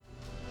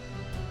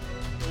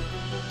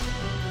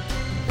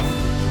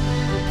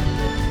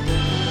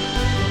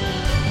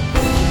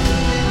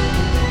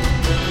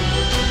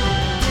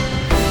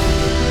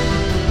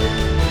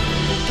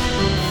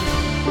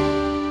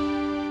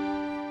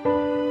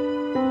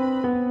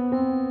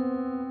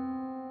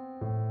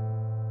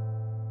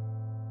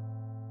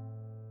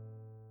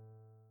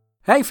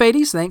Hey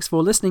Fadies, thanks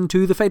for listening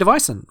to The Fate of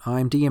Ison.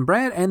 I'm DM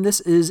Brad, and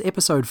this is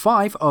episode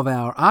 5 of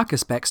our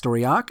Arcus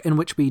backstory arc, in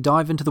which we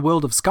dive into the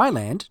world of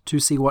Skyland to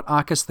see what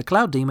Arcus the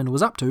Cloud Demon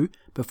was up to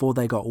before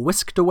they got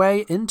whisked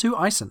away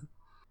into Ison.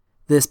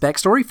 This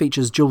backstory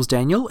features Jules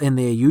Daniel in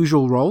their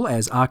usual role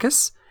as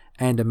Arcus,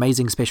 and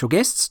amazing special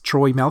guests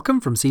Troy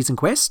Malcolm from Season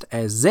Quest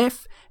as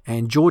Zeph,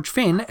 and George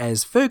Fenn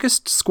as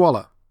Fergus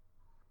Squalor.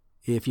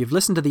 If you've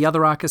listened to the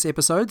other Arcus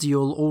episodes,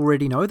 you'll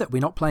already know that we're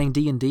not playing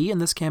D&D in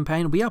this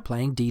campaign, we are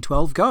playing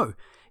D12 Go.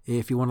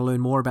 If you want to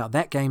learn more about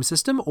that game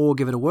system or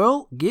give it a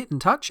whirl, get in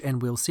touch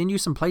and we'll send you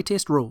some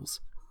playtest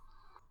rules.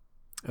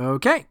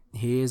 Okay,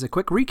 here's a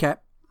quick recap.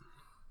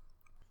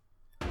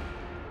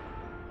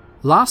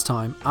 Last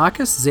time,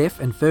 Arcus, Zeph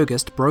and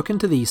Fergus broke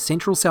into the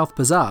Central South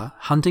Bazaar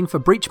hunting for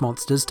breach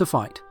monsters to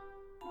fight.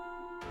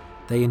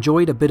 They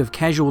enjoyed a bit of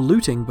casual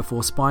looting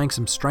before spying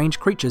some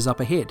strange creatures up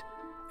ahead.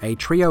 A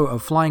trio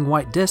of flying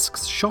white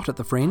discs shot at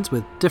the friends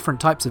with different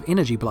types of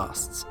energy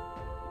blasts.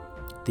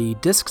 The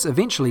discs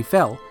eventually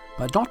fell,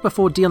 but not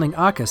before dealing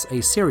Arcus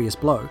a serious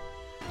blow.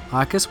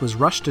 Arcus was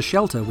rushed to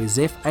shelter where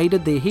Zeph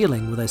aided their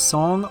healing with a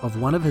song of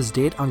one of his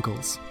dead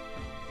uncles.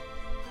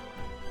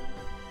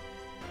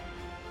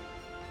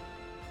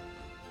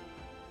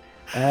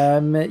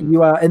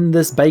 You are in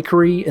this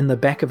bakery in the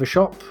back of a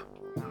shop.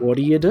 What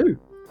do you do?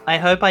 I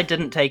hope I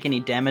didn't take any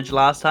damage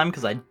last time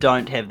because I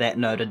don't have that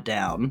noted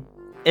down.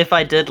 If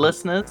I did,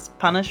 listeners,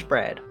 punish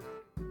Brad.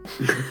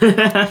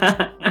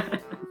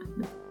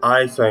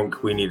 I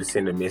think we need to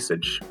send a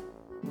message.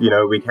 You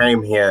know, we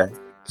came here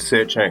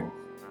searching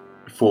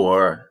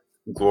for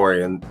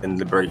glory in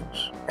the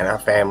breach, and our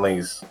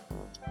families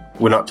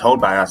were not told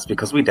by us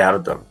because we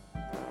doubted them.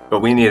 But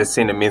we need to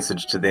send a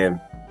message to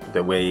them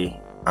that we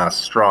are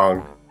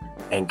strong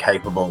and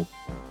capable,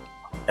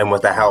 and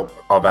with the help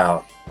of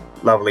our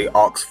lovely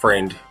Ox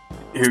friend,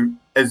 who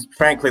is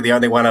frankly the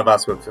only one of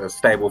us with a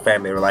stable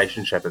family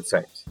relationship, it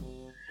seems.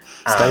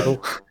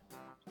 Stable?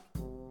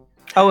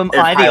 Am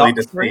I the highly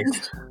Ox friend?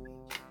 deceased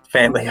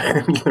family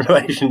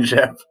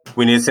relationship.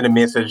 We need to send a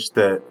message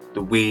that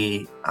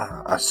we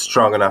are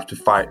strong enough to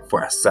fight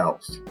for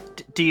ourselves.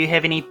 Do you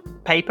have any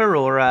paper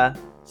or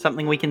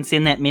something we can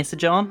send that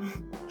message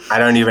on? I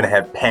don't even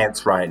have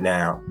pants right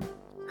now.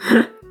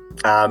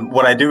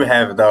 What I do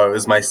have, though,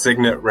 is my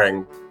signet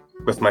ring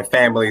with my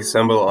family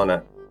symbol on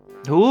it.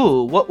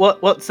 Ooh,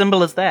 what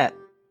symbol is that?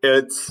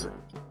 It's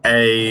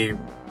a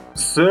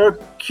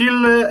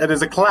circular, it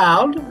is a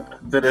cloud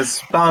that is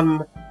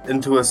spun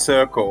into a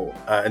circle,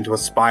 into a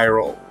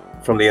spiral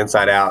from the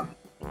inside out.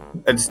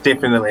 It's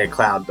definitely a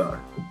cloud though,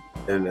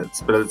 and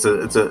it's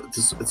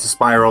a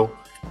spiral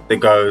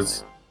that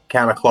goes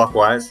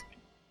counterclockwise,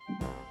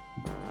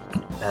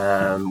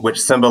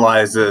 which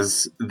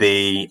symbolizes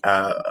the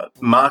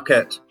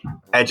market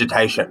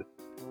agitation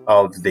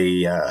of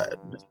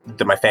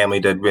that my family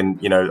did when,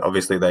 you know,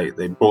 obviously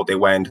they brought their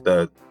way into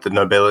the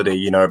nobility,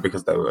 you know,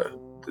 because they were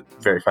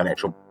very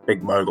financial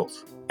big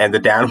moguls. And the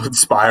downward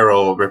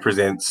spiral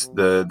represents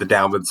the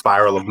downward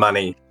spiral of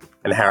money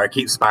and how it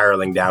keeps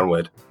spiraling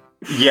downward.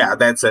 Yeah,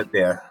 that's it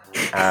there.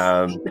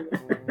 Yeah.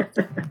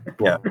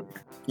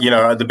 You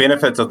know, the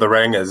benefits of the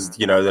ring is,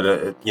 you know,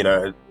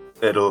 that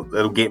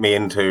it'll get me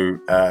into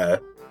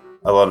a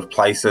lot of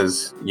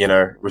places, you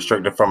know,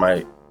 restricted by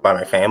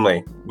my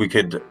family. We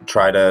could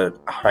try to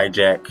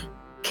hijack.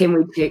 Can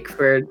we check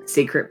for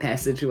secret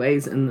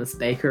passageways in this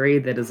bakery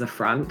that is a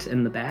front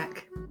in the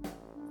back?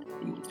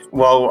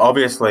 Well,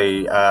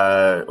 obviously,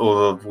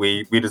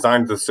 we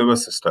designed the sewer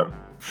system.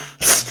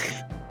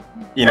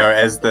 You know,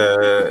 as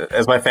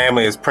my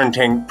family is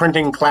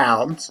printing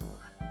clouds,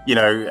 you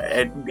know,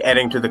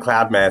 adding to the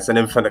cloud mass and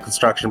infinite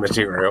construction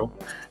material.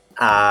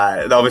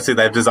 Obviously,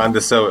 they've designed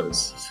the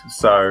sewers.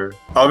 So,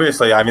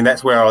 obviously, I mean,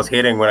 that's where I was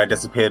heading when I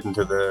disappeared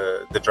into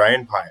the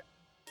drain pipe.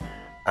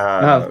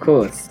 Of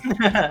course.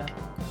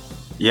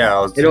 Yeah,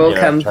 I was. It all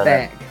comes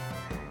back.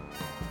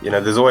 You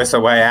know, there's always a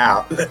way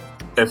out.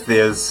 If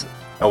there's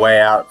a way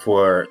out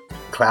for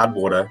cloud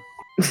water.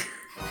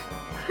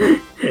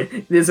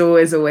 There's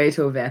always a way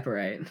to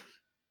evaporate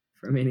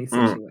from any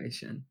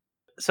situation.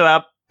 So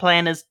our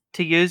plan is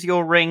to use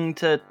your ring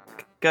to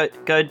go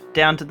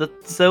down to the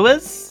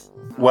sewers?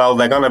 Well,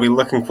 they're going to be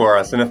looking for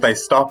us, and if they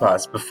stop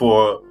us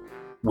before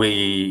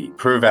we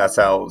prove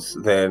ourselves,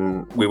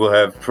 then we will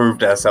have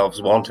proved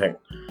ourselves wanting.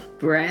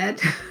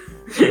 Brad?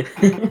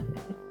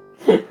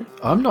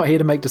 I'm not here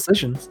to make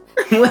decisions.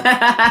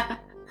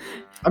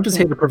 I'm just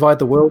here to provide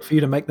the world for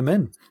you to make them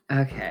in.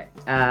 Okay.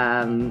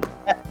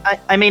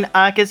 I mean,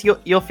 Arcus,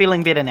 you're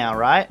feeling better now,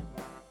 right?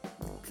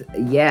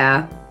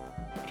 Yeah.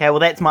 Okay, well,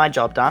 that's my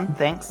job done.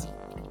 Thanks.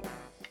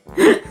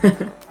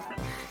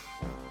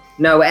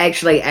 No,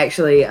 actually,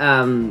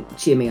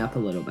 cheer me up a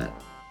little bit.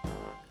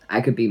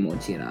 I could be more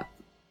cheered up.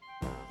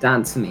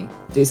 Dance for me.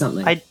 Do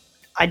something.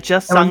 I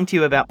just sung to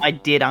you about my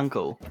dead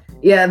uncle.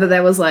 Yeah, but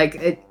that was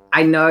like,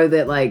 I know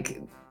that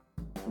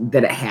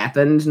that it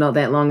happened not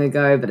that long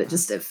ago, but it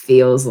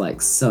feels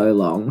like so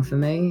long for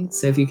me.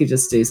 So if you could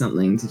just do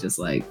something to just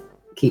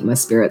keep my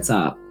spirits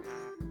up.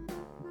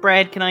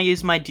 Brad, can I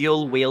use my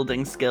dual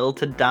wielding skill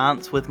to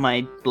dance with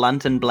my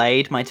blunt and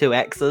blade, my 2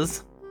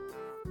 axes?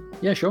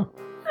 Yeah, sure.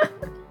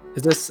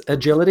 Is this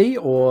agility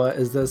or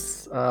is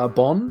this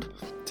bond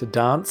to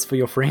dance for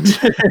your friend?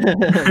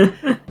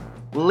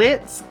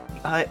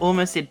 I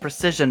almost said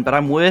precision, but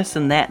I'm worse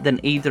in that than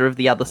either of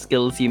the other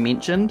skills you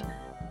mentioned.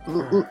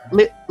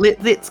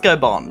 Let's go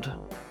bond.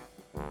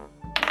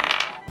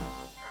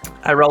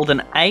 I rolled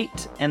an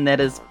 8, and that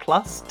is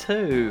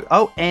 +2.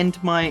 Oh,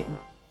 and my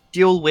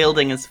dual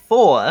wielding is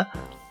 4,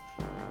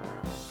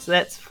 so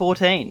that's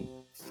 14.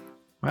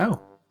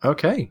 Wow.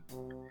 Okay.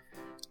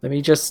 Let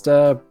me just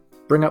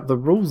bring up the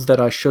rules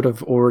that I should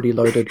have already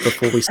loaded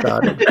before we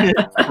started.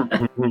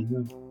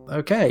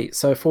 Okay,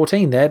 so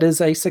 14, that is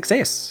a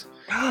success.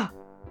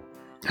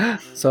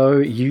 So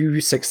you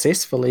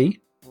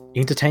successfully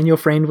entertain your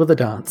friend with a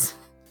dance.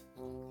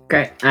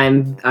 Great.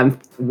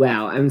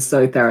 I'm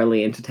so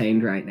thoroughly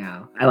entertained right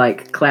now. I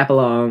like clap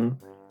along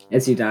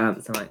as you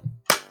dance. I'm like,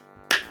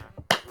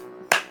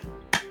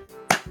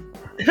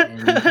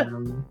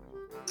 and,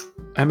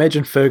 I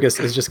imagine Fergus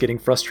is just getting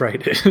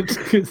frustrated.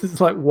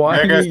 It's like, why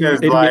are Fergus you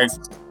is idiots?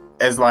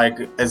 is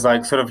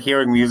like sort of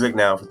hearing music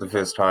now for the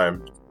first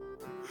time.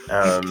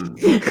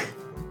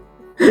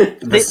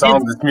 This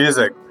song, this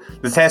music,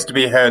 this has to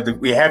be heard.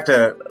 We have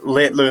to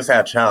let loose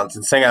our chants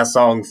and sing our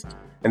songs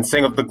and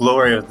sing of the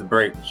glory of the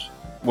breach.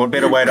 What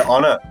better way to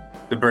honor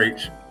the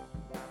breach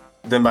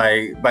than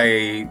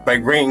by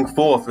bringing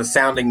forth a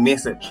sounding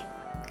message?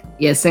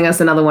 yeah, sing us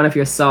another one of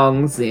your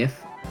songs,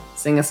 Zeph.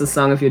 Sing us a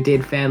song of your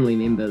dead family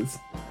members.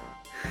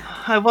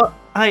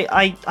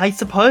 I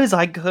suppose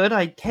I could.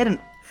 I hadn't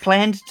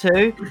planned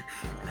to.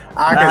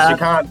 Arcus, you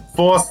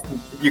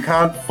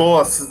can't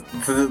force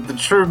the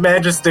true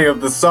majesty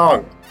of the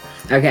song.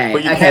 Okay,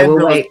 What you okay, can we'll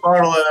do wait. is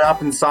bottle it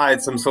up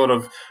inside some sort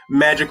of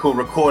magical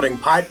recording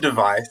pipe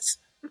device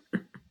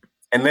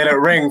and let it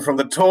ring from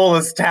the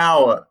tallest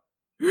tower.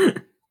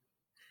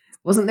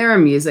 Wasn't there a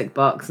music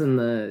box in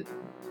the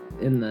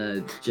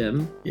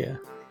gym? Yeah.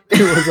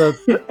 There was a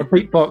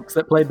beatbox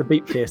that played the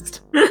beat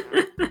test.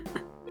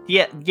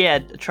 Yeah,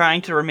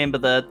 trying to remember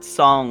the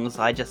songs,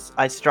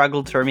 I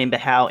struggled to remember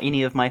how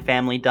any of my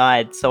family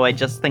died, so I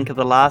just think of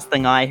the last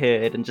thing I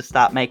heard and just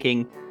start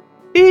making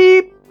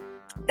beep.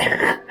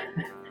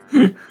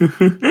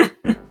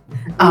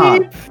 Oh,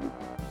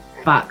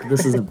 fuck!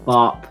 This is a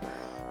bop.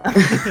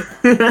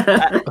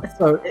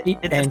 So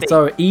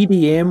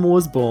EDM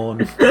was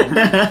born.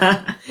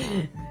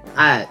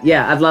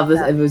 Yeah, I'd love this.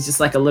 It was just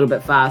like a little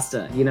bit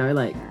faster, you know,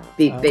 like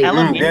beep beep.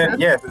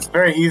 Yes, it's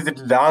very easy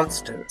to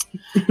dance to.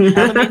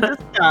 Elemental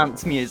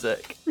dance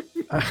music.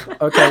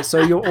 Okay, so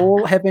you're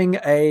all having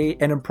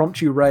an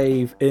impromptu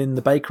rave in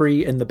the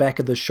bakery in the back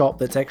of the shop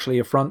that's actually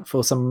a front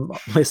for some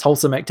less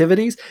wholesome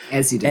activities.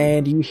 As you do.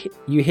 And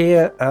you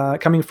hear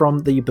coming from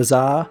the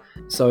bazaar,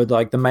 so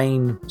like the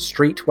main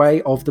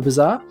streetway of the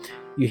bazaar,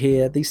 you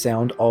hear the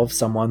sound of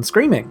someone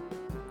screaming.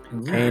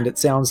 And it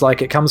sounds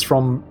like it comes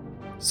from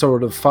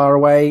sort of far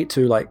away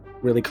to like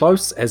really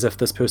close, as if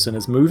this person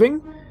is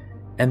moving,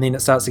 and then it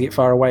starts to get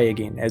far away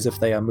again, as if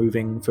they are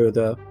moving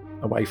further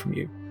away from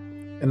you.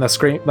 And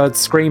they're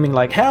screaming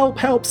like, help,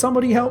 help,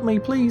 somebody help me,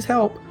 please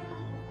help.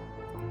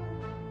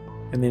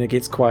 And then it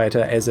gets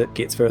quieter as it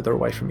gets further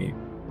away from you.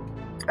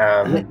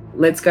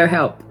 Let's go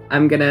help.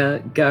 I'm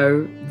gonna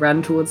go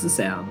run towards the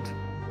sound.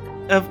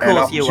 Of An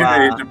course you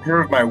opportunity are. to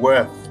prove my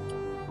worth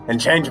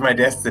and change my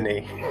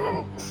destiny.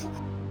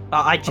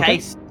 I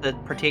chase to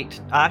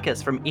protect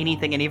Arcus from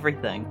anything and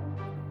everything.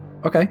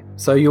 Okay,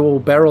 so you all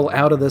barrel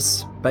out of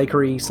this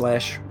bakery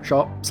slash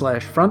shop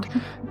slash front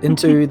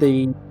into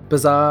the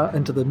bazaar,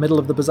 into the middle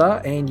of the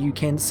bazaar, and you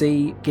can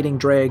see getting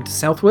dragged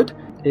southward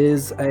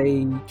is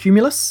a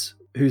cumulus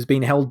who's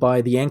been held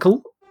by the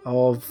ankle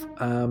of,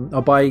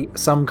 or by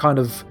some kind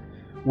of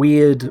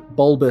weird,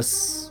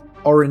 bulbous,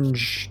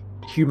 orange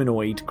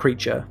humanoid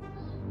creature.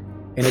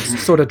 And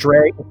it's sort of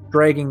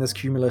dragging this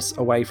cumulus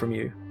away from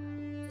you.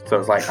 So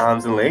it's like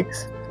arms and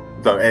legs.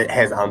 So it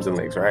has arms and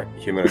legs, right?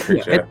 Human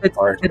creature. It's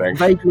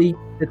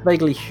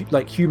vaguely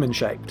like human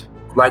shaped.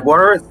 Like, what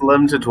are its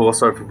limb to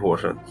torso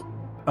proportions?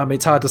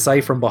 It's hard to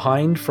say from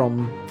behind,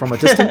 from a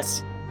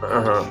distance,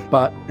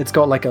 but it's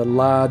got like a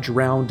large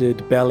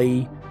rounded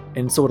belly,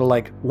 and sort of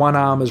like one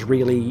arm is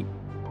really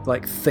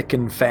like thick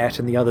and fat,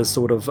 and the other's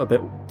sort of a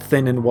bit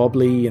thin and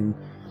wobbly, and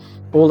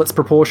all its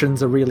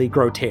proportions are really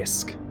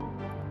grotesque.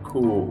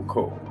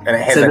 Cool. And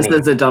it has So a this neck.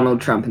 is a Donald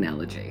Trump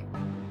analogy,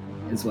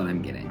 is what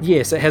I'm getting.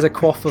 Yes, it has a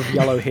coif of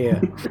yellow hair,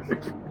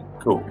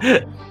 Cool.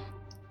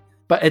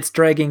 but it's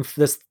dragging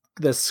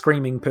this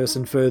screaming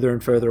person further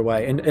and further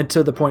away, and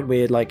to the point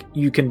where like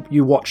you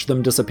watch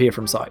them disappear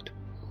from sight,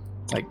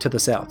 like to the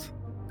south.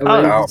 We're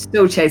wow.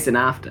 still chasing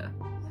after.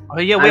 Oh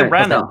yeah, I we're don't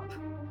running. stop.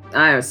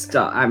 I don't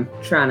stop. I'm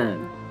trying to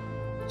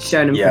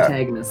show them Yeah.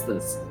 protagonist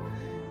this.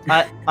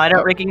 I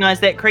don't recognize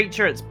that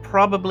creature. It's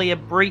probably a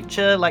breach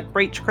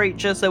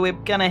creature, so we're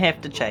gonna have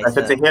to chase If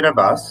it's it. ahead of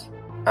us,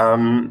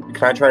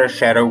 can I try to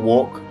shadow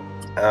walk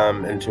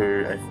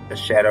into a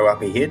shadow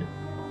up ahead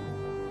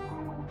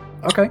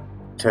Okay.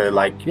 to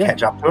like Yeah.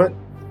 catch up to it?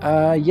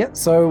 Yeah,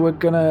 so we're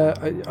gonna...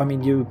 I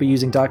mean, you'll be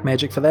using dark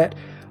magic for that.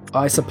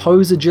 I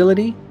suppose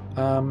agility,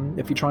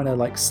 if you're trying to,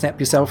 like, snap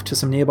yourself to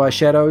some nearby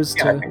shadows.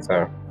 Yeah, I think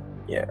so.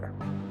 Yeah.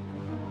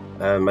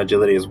 My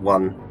agility is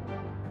 1,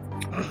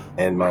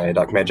 and my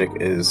dark magic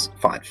is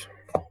 5.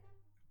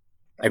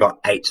 I got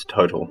 8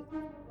 total.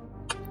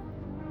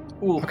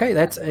 Ooh. Okay,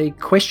 that's a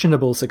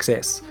questionable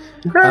success.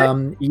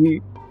 Great.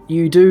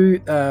 You do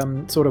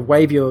sort of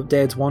wave your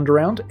dad's wand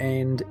around,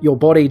 and your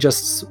body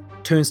just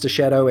turns to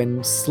shadow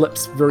and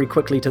slips very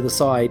quickly to the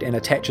side and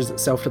attaches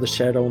itself to the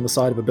shadow on the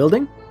side of a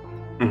building.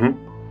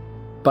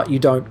 Mm-hmm. But you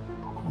don't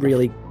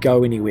really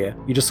go anywhere.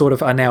 You just sort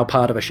of are now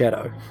part of a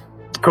shadow.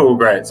 Cool,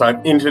 great. So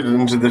I've entered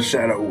into the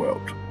shadow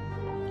world.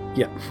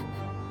 Yeah.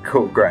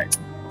 Cool, great.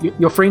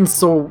 Your friends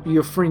saw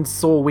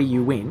where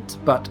you went,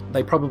 but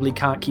they probably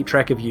can't keep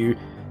track of you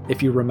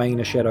if you remain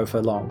a shadow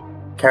for long.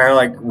 Can I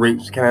like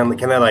reach? Can I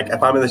like?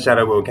 If I'm in the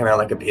shadow world, can I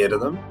like appear to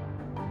them?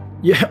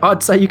 Yeah,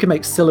 I'd say you can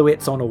make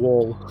silhouettes on a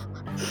wall.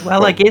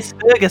 Well, I guess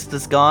Fergus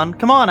is gone.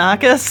 Come on,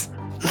 Arcus.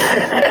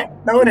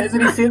 No one has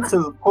any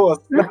senses, of course.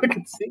 No one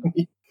can see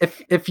me.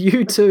 If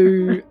you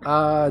two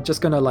are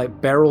just gonna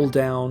like barrel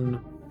down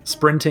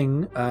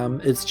sprinting,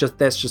 that's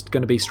just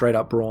gonna be straight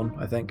up brawn,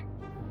 I think.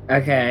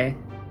 Okay.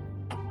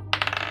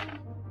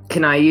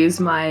 Can I use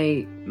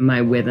my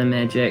weather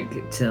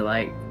magic to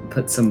like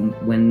put some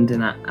wind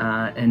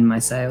in my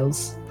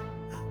sails?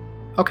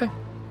 Okay.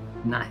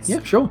 Nice.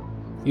 Yeah, sure.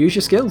 Use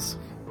your skills.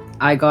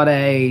 I got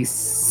a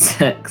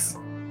 6.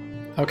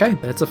 Okay,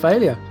 that's a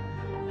failure.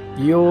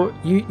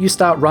 You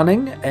start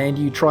running and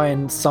you try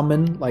and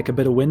summon like a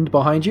bit of wind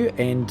behind you,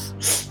 and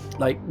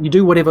like you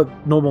do whatever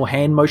normal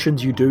hand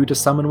motions you do to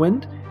summon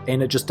wind,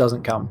 and it just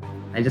doesn't come.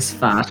 I just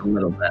fart a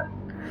little bit.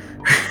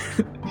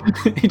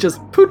 You just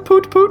poot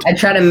poot poot. I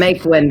try to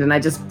make wind and I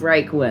just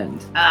break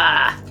wind.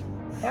 Ah.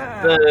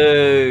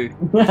 Boo.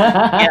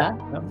 Yeah.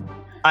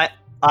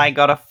 I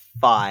got a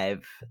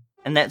 5,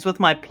 and that's with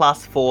my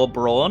 +4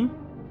 brawn.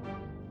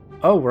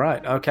 Oh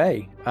right,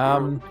 okay.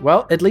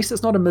 Well, at least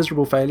it's not a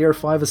miserable failure. A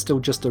 5 is still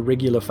just a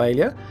regular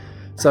failure.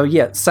 So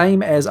yeah,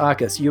 same as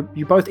Arcus. You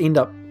both end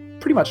up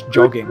pretty much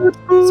jogging.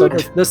 So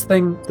this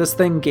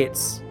thing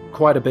gets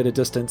quite a bit of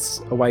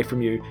distance away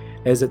from you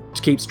as it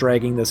keeps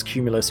dragging this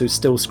Cumulus, who's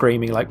still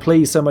screaming like,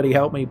 "Please, somebody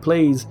help me!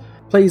 Please,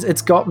 please!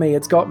 It's got me!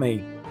 It's got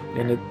me!"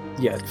 And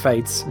it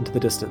fades into the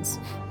distance.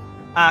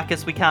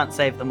 Arcus, we can't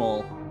save them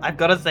all. I've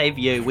got to save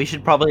you. We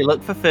should probably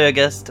look for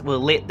Fergus.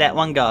 We'll let that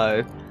one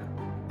go.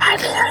 I'm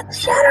in the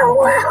shadow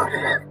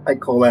world. I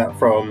call out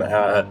from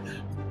a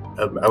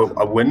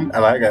wind. I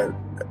like a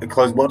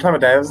close. What time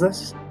of day is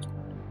this?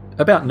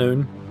 About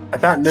noon.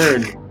 About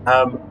noon.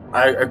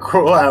 I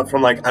crawl out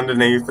from like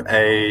underneath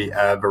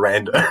a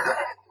veranda.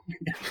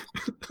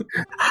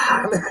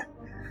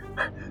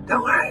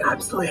 Don't worry,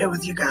 I'm still here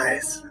with you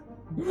guys.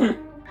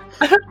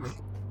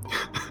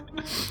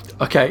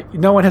 Okay,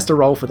 no one has to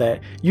roll for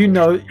that. You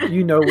know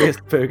where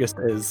Fergus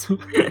is.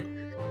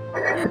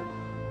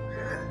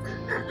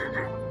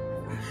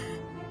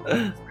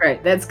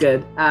 Great, that's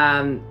good.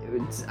 I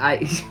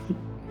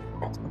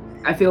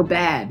feel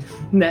bad.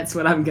 That's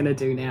what I'm gonna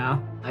do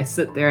now. I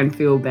sit there and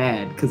feel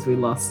bad because we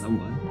lost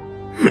someone.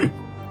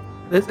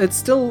 It's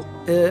still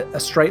a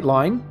straight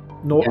line.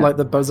 Yeah. Like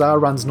the bazaar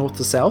runs north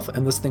to south,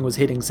 and this thing was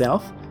heading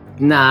south.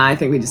 Nah, I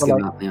think we just Well,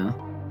 give up now.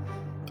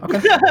 Okay.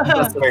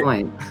 What's the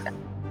point?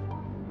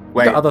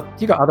 Wait,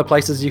 You got other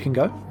places you can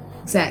go.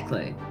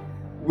 Exactly.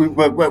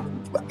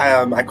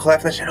 I call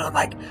out from the shadow. I'm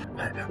like,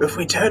 if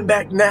we turn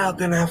back now,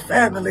 then our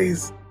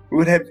families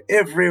would have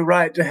every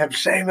right to have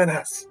shame in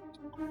us.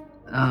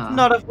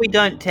 Not if we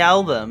don't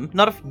tell them.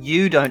 Not if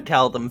you don't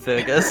tell them,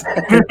 Fergus.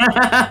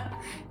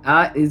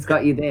 He's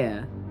got you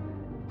there.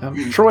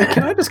 Troy,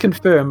 can I just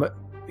confirm,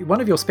 one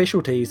of your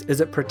specialties,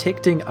 is it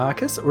protecting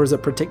Arcus or is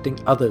it protecting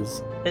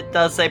others? It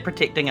does say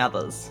protecting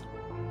others.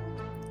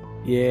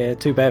 Yeah,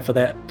 too bad for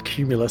that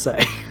Cumulus,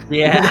 eh?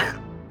 Yeah.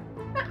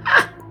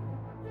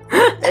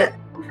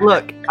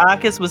 Look,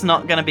 Arcus was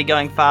not going to be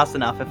going fast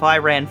enough. If I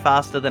ran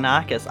faster than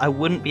Arcus, I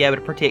wouldn't be able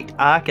to protect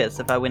Arcus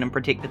if I went and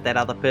protected that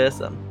other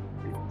person.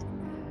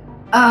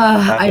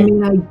 I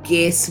mean, I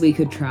guess we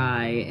could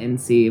try and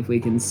see if we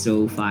can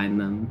still find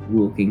them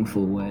walking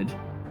forward.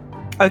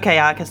 Okay,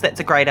 Arcus, that's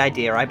a great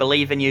idea. I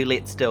believe in you.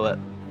 Let's do it.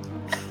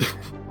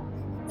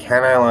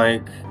 Can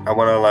I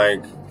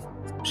want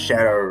to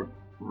shadow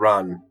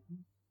run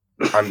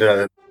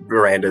under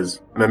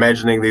verandas. I'm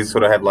imagining these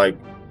sort of have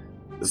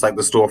it's like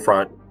the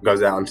storefront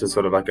goes out into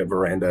sort of like a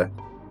veranda,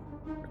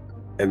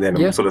 and then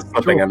I'm sort of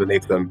slipping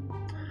underneath them.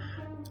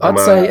 I'd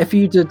say if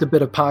you did a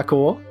bit of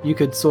parkour, you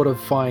could sort of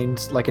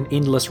find like an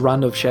endless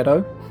run of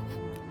shadow.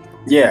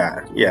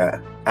 Yeah.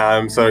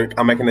 So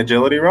I'll make an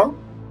agility roll.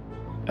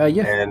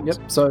 Yep.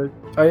 So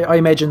I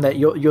imagine that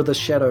you're the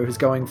shadow who's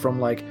going from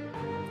like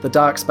the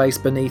dark space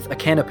beneath a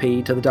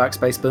canopy to the dark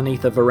space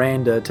beneath a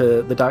veranda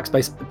to the dark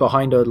space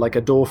behind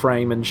a door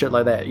frame and shit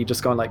like that. You're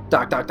just going like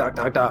dark.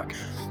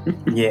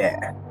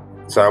 Yeah.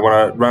 So I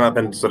want to run up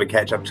and sort of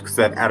catch up because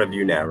they're out of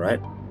view now,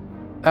 right?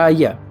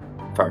 Yeah.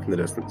 Far from the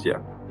distance,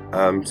 yeah.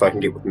 So I can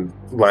get within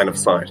line of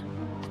sight.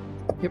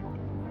 Yep.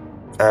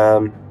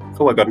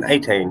 Cool, I got an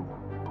 18.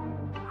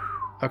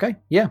 Okay,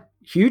 yeah,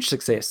 huge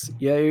success.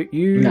 Yeah,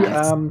 you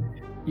Nice.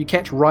 you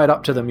catch right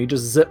up to them. You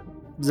just zip,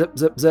 zip,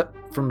 zip, zip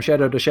from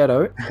shadow to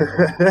shadow.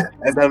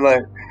 And I'm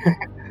like,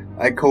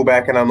 I call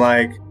back and I'm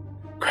like,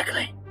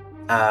 quickly.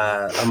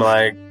 I'm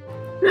like,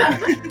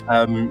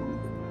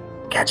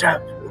 catch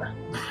up.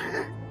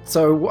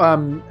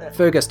 So,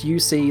 Fergus, you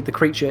see the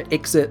creature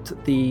exit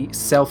the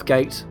south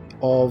gate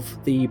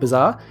of the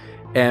bazaar,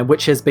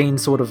 which has been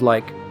sort of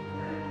like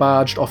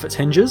barged off its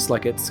hinges,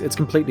 like it's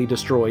completely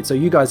destroyed. So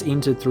you guys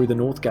entered through the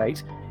north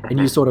gate, and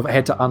you sort of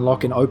had to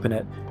unlock and open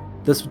it.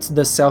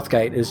 This south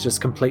gate is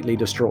just completely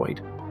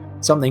destroyed.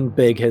 Something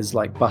big has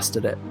like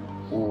busted it.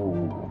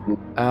 Ooh.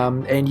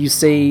 And you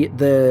see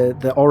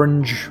the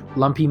orange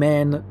lumpy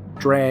man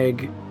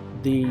drag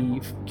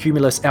the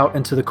cumulus out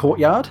into the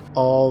courtyard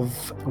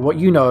of what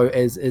you know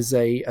is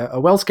a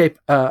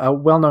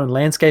well-known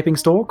landscaping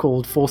store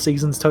called Four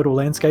Seasons Total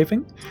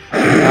Landscaping,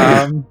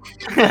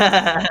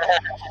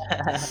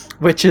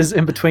 which is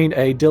in between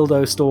a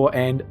dildo store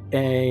and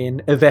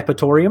an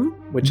evaporatorium,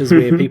 which is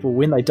where people,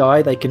 when they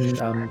die, they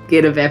can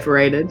Get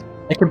evaporated.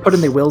 they can put in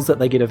their wills that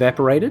they get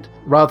evaporated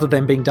rather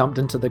than being dumped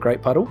into the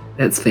Great Puddle.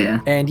 That's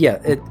fair. And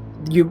yeah,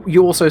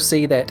 you also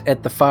see that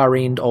at the far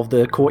end of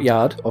the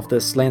courtyard of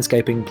this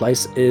landscaping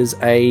place is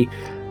a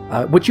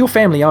which your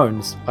family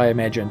owns, I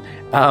imagine.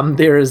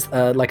 There is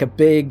like a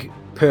big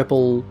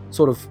purple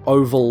sort of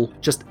oval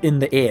just in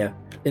the air.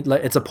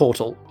 It's a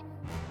portal.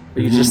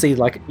 You just see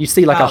like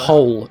a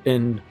hole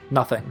in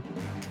nothing.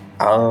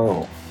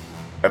 Oh,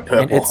 a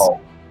purple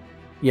hole.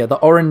 Yeah, the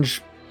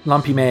orange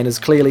lumpy man is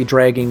clearly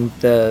dragging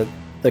the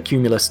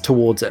cumulus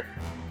towards it.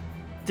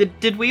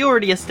 Did we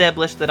already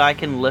establish that I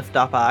can lift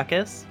up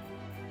Arcus?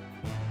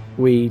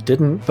 We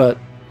didn't, but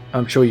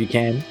I'm sure you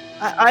can.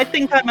 I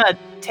think I'm a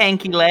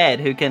tanky lad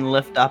who can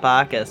lift up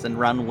Arcus and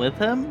run with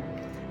him.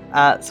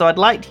 So I'd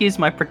like to use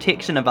my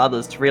protection of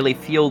others to really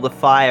fuel the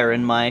fire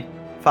in my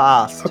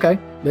fast. Okay,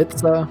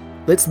 let's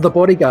the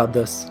bodyguard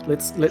this.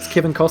 Let's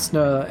Kevin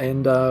Costner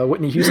and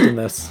Whitney Houston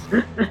this.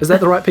 Is that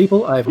the right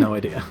people? I have no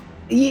idea.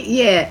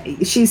 Yeah,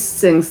 she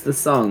sings the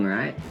song,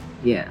 right?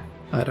 Yeah.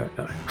 I don't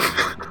know.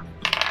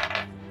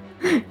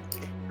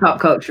 Pop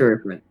culture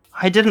reference.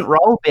 I didn't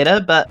roll better,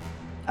 but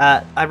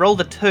I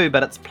rolled a 2,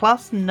 but it's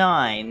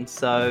 +9,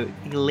 so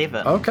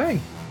 11. Okay,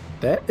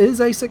 that is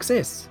a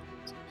success.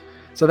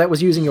 So that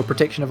was using your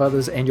protection of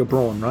others and your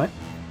brawn, right?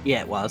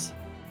 Yeah, it was.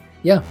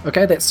 Yeah,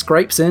 okay, that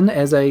scrapes in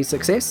as a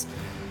success.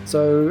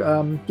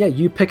 So, yeah,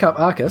 you pick up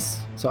Arcus.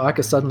 So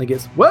Arcus suddenly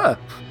gets, whoa!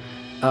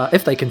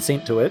 If they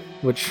consent to it,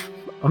 which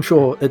I'm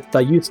sure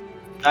they used.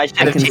 I should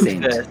have checked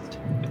consent. first.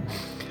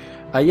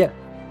 Yeah,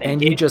 Thank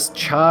and you. you just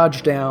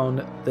charge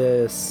down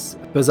this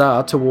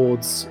bazaar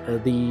towards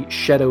the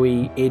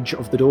shadowy edge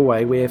of the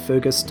doorway where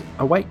Fergus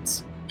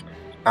awaits.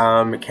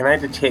 Can I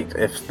detect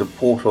if the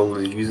portal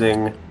is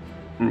using,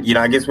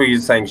 I guess we're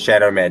saying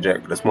shadow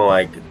magic, but it's more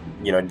like,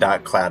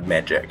 dark cloud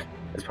magic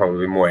is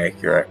probably more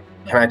accurate.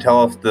 Can I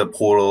tell if the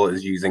portal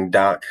is using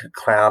dark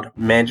cloud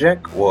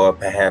magic or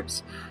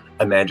perhaps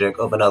a magic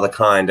of another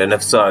kind? And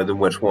if so, then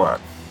which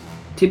one?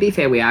 To be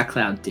fair, we are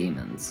cloud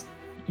demons.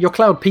 You're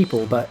cloud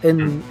people, but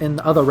in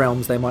other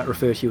realms they might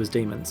refer to you as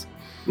demons.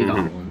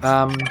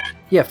 Mhm.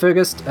 Yeah,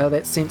 Fergus,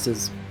 that's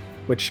senses,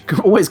 which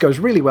always goes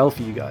really well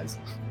for you guys.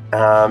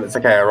 It's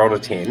okay, I rolled a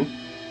 10,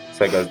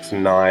 so it goes to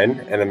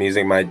 9, and I'm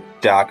using my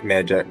dark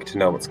magic to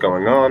know what's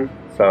going on,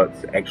 so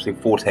it's actually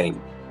 14.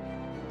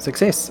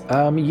 Success.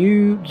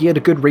 You get a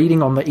good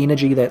reading on the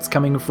energy that's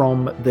coming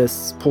from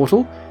this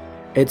portal.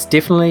 It's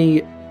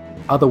definitely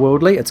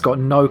otherworldly. It's got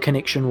no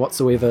connection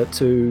whatsoever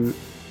to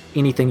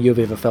anything you've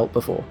ever felt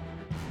before.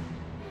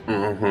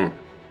 Mm-hmm.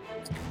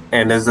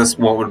 And is this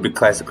what would be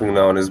classically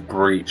known as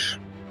breach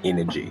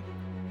energy?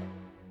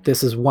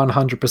 This is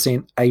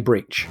 100% a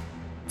breach.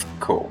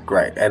 Cool,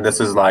 great. And this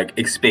is like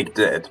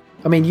expected.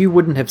 I mean, you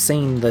wouldn't have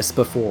seen this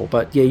before,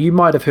 but yeah, you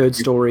might have heard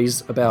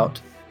stories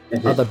about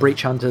other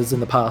breach hunters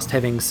in the past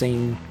having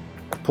seen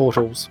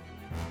portals.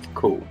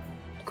 Cool.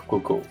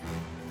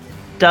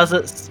 Does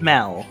it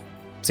smell?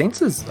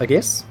 Senses, I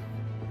guess.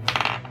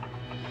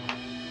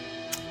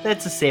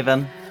 That's a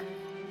 7.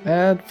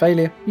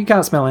 Failure. You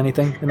can't smell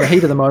anything. In the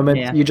heat of the moment,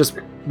 Yeah. you're just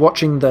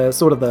watching the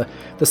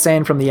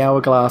sand from the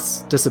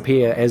hourglass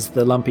disappear as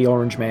the lumpy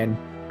orange man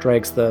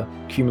drags the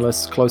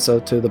cumulus closer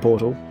to the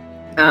portal.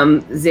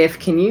 Zeph,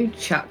 can you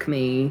chuck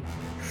me?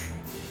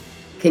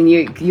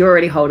 You're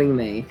already holding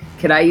me.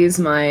 Could I use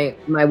my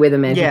weather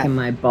magic Yeah. and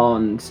my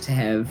bond to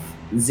have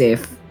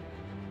Zeph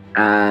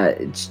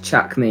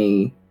chuck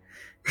me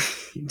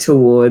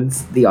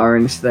towards the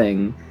orange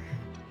thing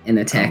and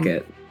attack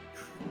it?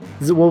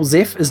 Well,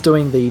 Zeph is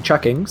doing the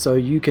chucking, so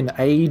you can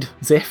aid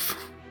Zeph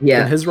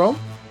Yeah. in his role.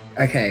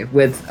 Okay.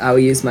 I'll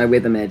use my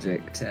weather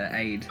magic to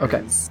aid.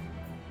 Okay. his-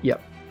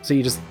 So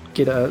you just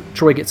get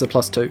Troy gets a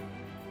 +2.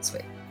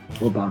 Sweet.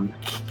 Or bond.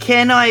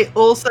 Can I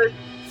also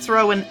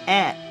throw an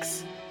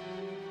axe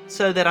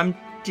so that I'm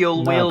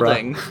dual Nah, bruh.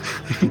 wielding?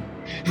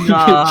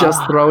 You're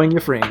just throwing your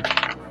friend.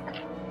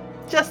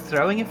 Just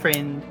throwing a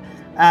friend.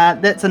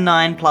 That's a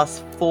 9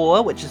 plus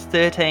 4, which is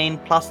 13,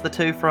 plus the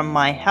 2 from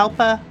my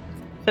helper,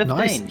 15.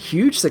 Nice,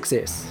 huge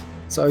success.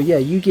 So yeah,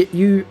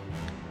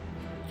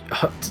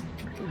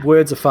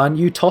 words are fun.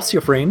 You toss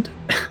your friend.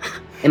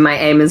 And my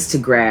aim is to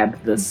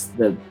grab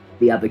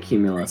the other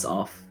cumulus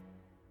off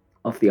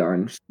the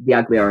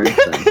ugly orange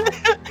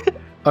thing.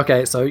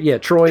 Okay, so yeah,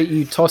 Troy,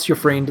 you toss your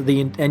friend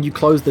and you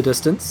close the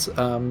distance.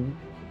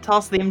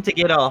 Toss them to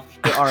get off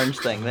the orange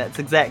thing. That's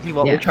exactly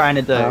what Yeah. we're trying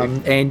to do.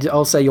 And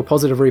I'll say your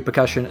positive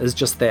repercussion is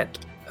just that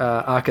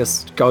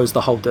Arcus goes the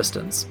whole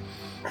distance.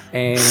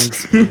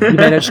 And you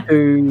manage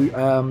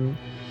to,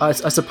 I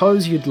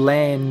suppose you'd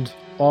land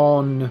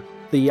on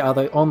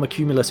the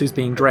cumulus who's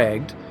being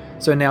dragged.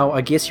 So now I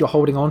guess you're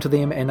holding on to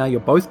them, and now you're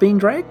both being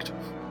dragged.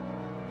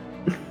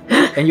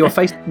 And you're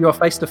face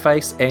to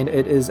face, and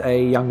it is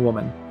a young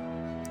woman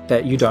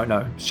that you don't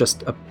know. It's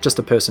just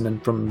a person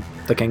from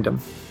the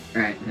kingdom.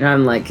 Right. And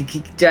I'm like,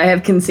 do I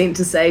have consent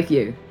to save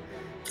you?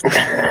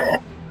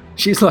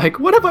 She's like,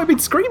 what have I been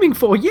screaming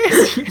for?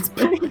 Yes, yes,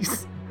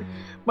 please.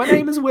 My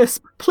name is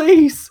Wisp.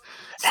 Please.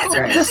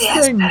 Stop this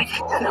thing.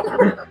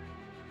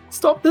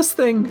 Stop this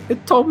thing.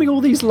 It told me all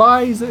these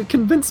lies. It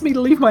convinced me to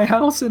leave my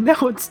house, and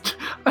now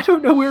I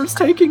don't know where it's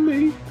taking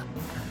me.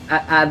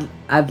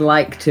 I'd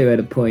like to, at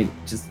a point,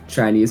 just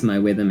try and use my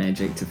weather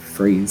magic to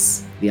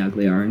freeze the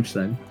ugly orange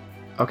thing.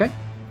 Okay.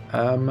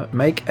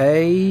 Make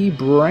a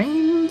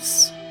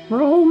brains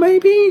roll,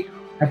 maybe?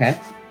 Okay.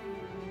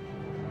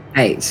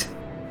 8.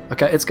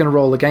 Okay, it's going to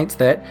roll against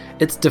that.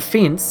 Its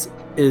defense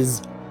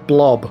is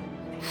blob.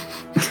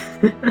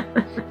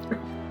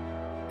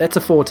 That's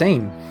a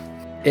 14.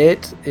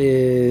 It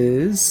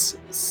is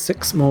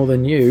 6 more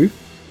than you.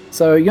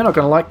 So you're not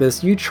going to like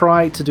this. You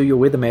try to do your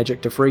weather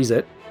magic to freeze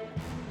it,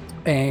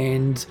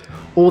 and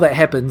all that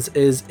happens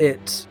is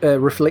it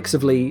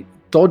reflexively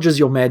dodges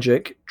your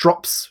magic,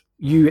 drops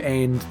you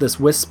and this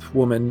wisp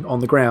woman on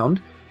the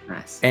ground,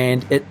 Nice.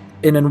 and it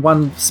in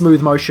one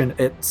smooth motion,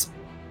 its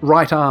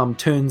right arm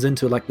turns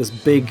into like this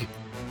big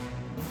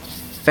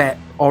fat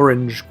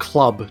orange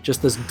club,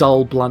 just this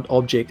dull blunt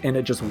object, and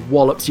it just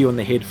wallops you in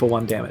the head for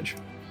 1 damage.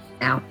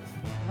 Ow.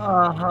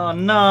 Oh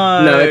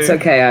no! No, it's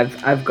okay.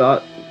 I've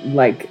got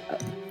like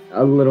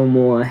a little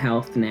more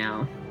health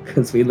now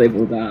because we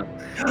leveled up.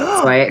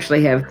 So I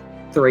actually have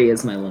 3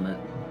 as my limit.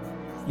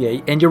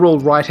 Yeah, and you're all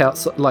right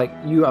out, like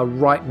you are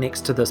right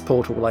next to this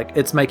portal. Like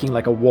it's making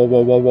like a wah wah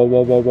wah wah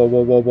wah wah wah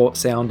wah wah wah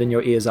sound in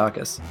your ears,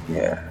 Arcus.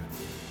 Yeah.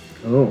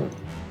 Oh.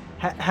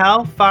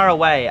 How far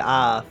away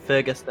are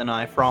Fergus and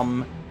I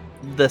from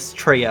this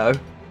trio?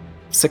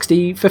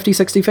 50,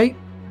 60 feet?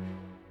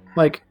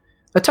 Like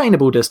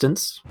attainable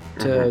distance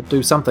to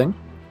do something.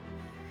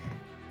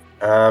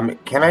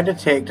 Can I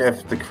detect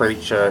if the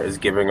creature is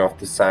giving off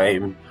the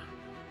same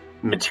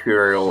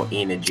material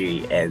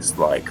energy as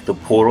like the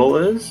portal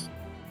is?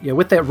 Yeah,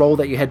 with that roll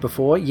that you had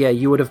before, yeah,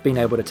 you would have been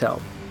able to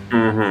tell.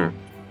 Mm-hmm.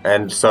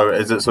 And so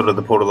is it sort of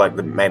the portal like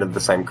made of the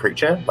same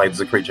creature? Like is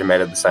the creature made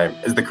of the same?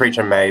 Is the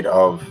creature made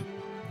of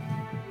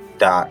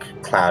dark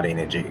cloud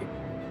energy?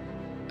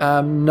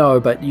 No,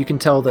 but you can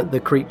tell that the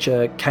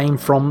creature came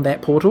from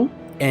that portal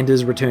and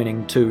is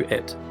returning to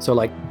it. So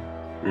like,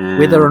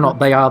 whether or not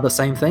they are the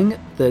same thing,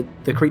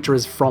 the creature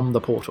is from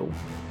the portal.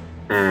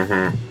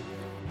 Mm-hmm.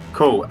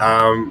 Cool.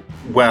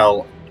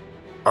 Well,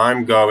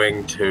 I'm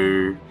going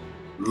to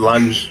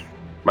lunge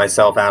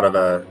myself out of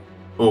a.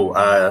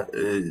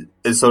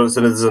 It's sort of this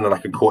is in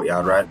like a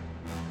courtyard, right?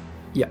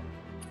 Yeah.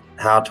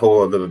 How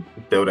tall are the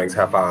buildings?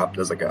 How far up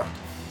does it go?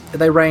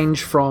 They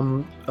range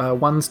from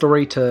 1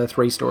 story to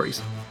 3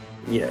 stories.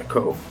 Yeah,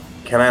 cool.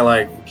 Can I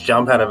like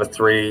jump out of a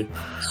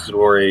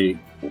 3-story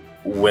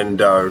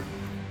window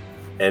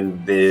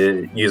and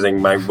they're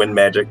using my wind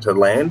magic to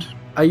land?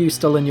 Are you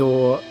still in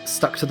your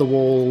stuck to the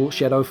wall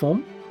shadow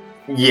form?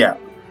 Yeah.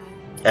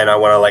 And I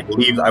want to like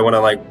leave. I want to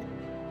like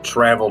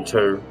travel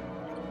to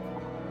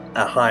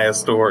a higher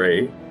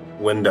story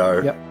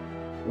window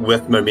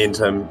with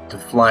momentum to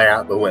fly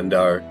out the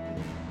window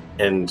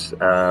and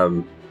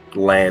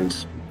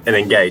land and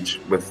engage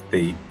with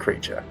the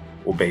creature,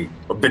 or be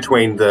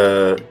between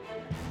the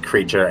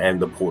creature and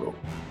the portal.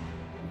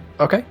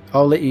 Okay,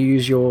 I'll let you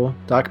use your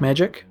dark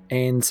magic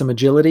and some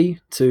agility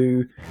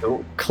to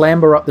Cool.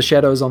 clamber up the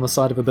shadows on the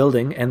side of a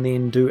building and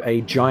then do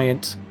a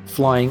giant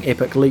flying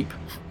epic leap.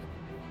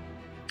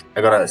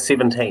 I got a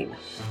 17.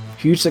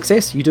 Huge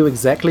success. You do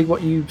exactly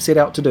what you set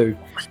out to do,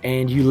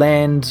 and you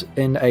land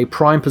in a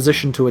prime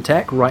position to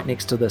attack right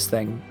next to this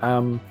thing.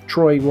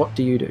 Troy, what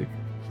do you do?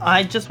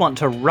 I just want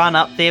to run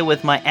up there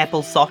with my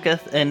apple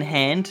socket in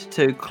hand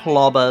to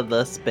clobber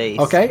this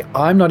beast. Okay,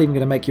 I'm not even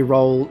going to make you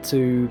roll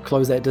to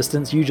close that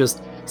distance. You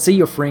just see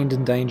your friend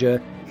in danger.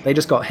 They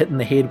just got hit in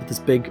the head with this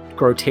big,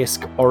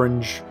 grotesque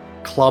orange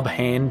club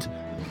hand.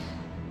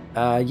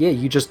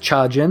 You just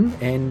charge in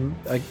and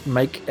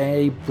make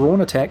a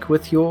brawn attack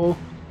with your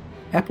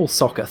apple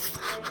socket.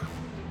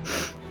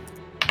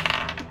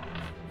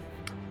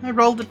 I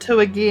rolled a 2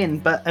 again,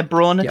 but a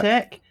brawn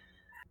attack?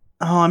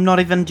 Oh, I'm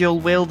not even dual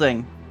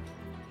wielding.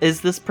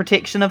 Is this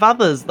protection of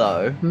others,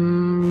 though?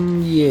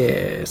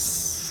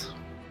 Yes.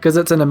 Because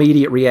it's an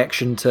immediate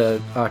reaction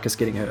to Arcus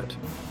getting hurt.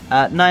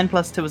 9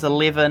 plus 2 is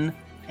 11,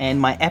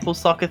 and my apple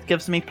socket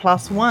gives me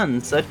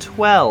 +1, so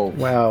 12.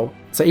 Wow.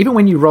 So even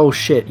when you roll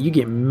shit, you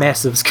get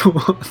massive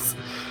scores.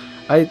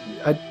 I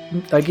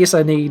guess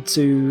I need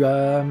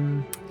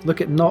to look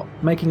at not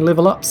making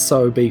level ups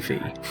so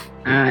beefy.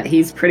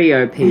 He's pretty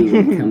OP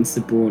when it comes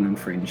to Brawn and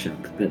Friendship,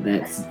 but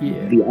that's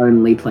the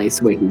only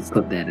place where he's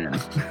put that in.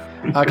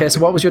 Okay, so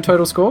what was your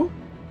total score?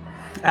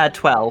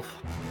 12.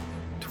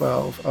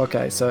 12.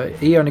 Okay, so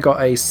he only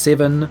got a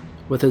 7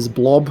 with his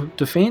blob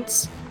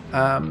defense.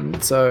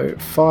 So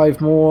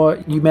 5 more.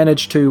 You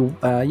managed to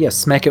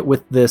smack it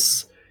with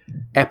this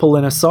apple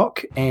in a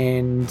sock,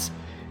 and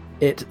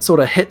it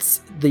sort of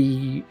hits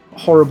the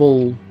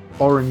horrible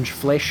orange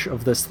flesh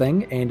of this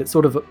thing, and it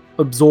sort of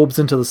absorbs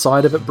into the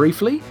side of it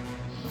briefly,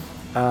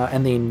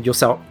 and then your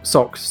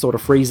sock sort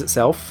of frees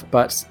itself,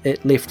 but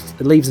it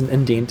leaves an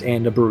indent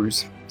and a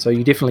bruise, so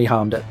you definitely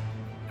harmed it.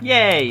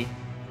 Yay!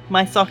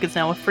 My sock is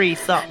now a free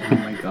sock. Oh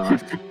my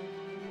god.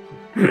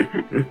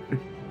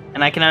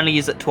 And I can only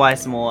use it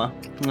twice more.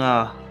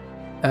 Oh.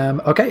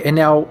 Okay, and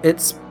now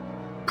it's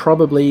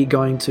probably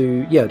going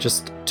to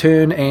just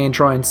turn and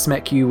try and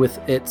smack you with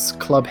its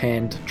club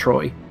hand,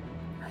 Troy.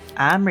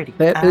 I'm ready.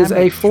 That is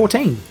a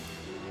 14.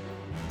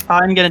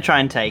 I'm going to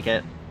try and take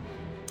it.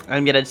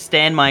 I'm going to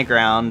stand my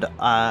ground,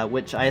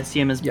 which I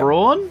assume is Yep.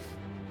 Brawn.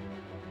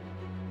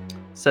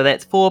 So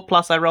that's 4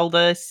 plus I rolled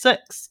a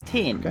 6,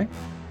 10. Okay.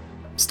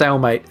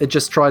 Stalemate. It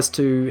just tries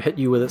to hit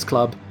you with its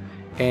club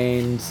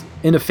and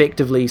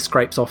ineffectively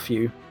scrapes off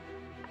you.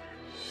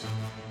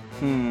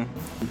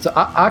 So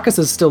Arcus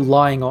is still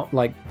lying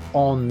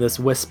on this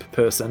wisp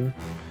person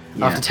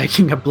after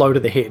taking a blow to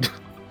the head.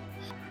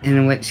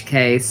 In which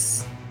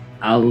case,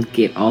 I'll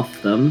get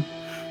off them.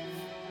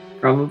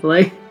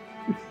 Probably.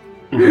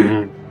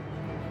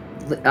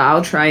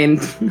 I'll try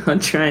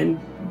and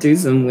do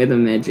some weather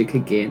magic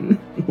again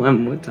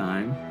one more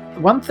time.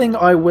 One thing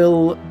I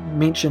will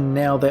mention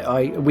now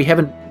that we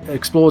haven't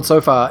explored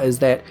so far is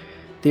that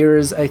there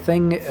is a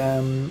thing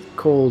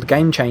called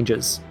Game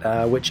Changers,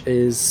 which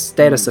is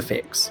status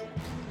effects.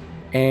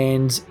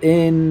 And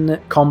in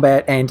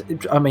combat,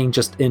 and I mean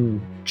just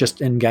in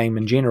game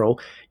in general,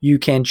 you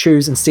can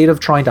choose, instead of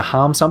trying to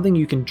harm something,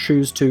 you can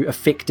choose to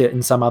affect it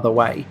in some other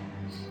way.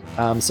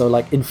 So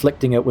like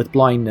inflicting it with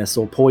blindness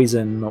or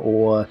poison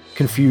or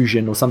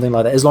confusion or something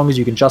like that, as long as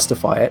you can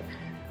justify it.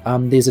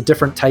 There's a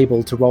different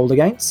table to roll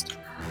against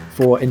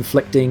for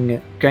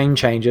inflicting game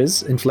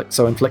changes,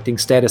 inflicting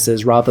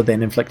statuses rather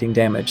than inflicting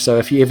damage. So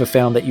if you ever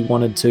found that you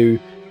wanted to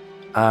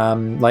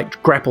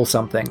grapple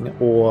something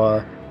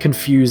or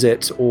confuse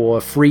it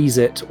or freeze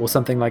it or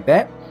something like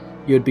that,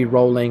 you'd be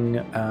rolling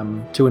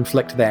to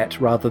inflict that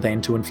rather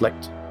than to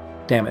inflict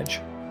damage.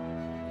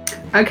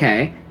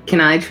 Okay,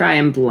 can I try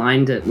and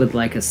blind it with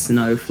like a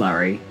snow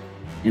flurry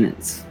in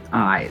its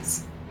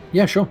eyes?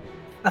 Yeah, sure.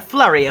 A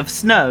flurry of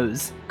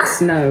snows.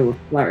 Snow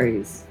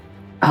flurries.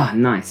 Oh,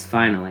 nice,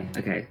 finally.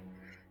 Okay.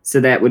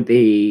 So that would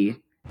be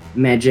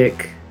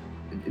magic.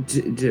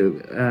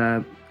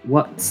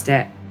 What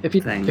stat If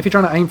thing? you're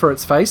trying to aim for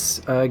its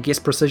face, guess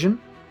precision.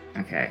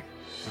 Okay.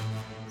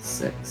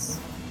 6.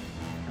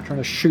 Trying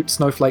to shoot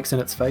snowflakes in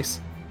its face.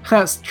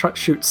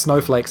 Shoot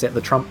snowflakes at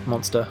the Trump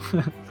monster.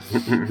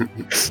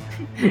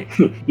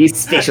 You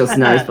special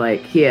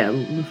snowflake. Here,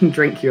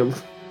 drink your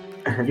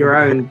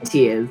own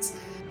tears.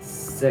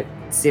 6,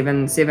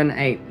 7,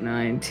 8,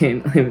 9,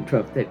 10, 11,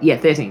 12, 13. Yeah,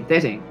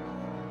 13.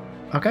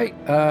 Okay,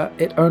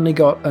 it only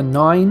got a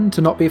 9 to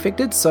not be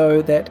affected,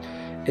 so that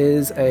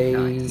is a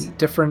Nice.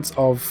 difference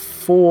of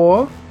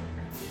 4.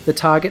 The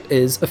target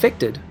is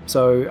affected,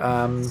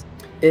 so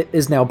it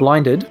is now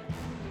blinded,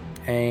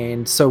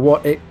 and so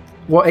what it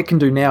can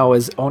do now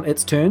is, on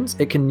its turns,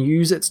 it can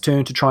use its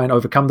turn to try and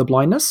overcome the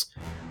blindness,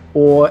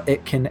 or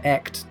it can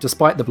act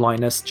despite the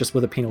blindness just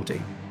with a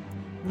penalty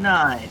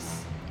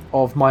Nice.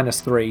 of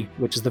 -3,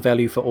 which is the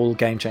value for all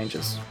game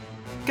changes.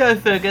 Go,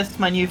 Fergus,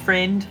 my new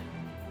friend.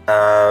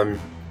 I'm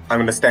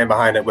going to stand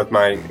behind it with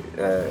my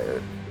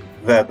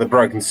the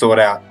broken sword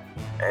out,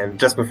 and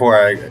just before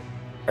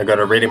I got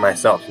to ready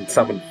myself and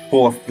summon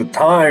forth the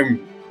time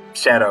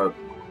shadow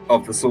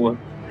of the sword,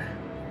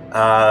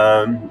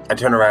 I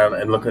turn around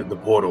and look at the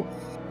portal,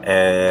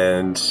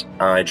 and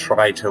I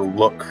try to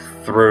look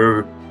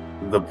through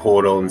the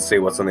portal and see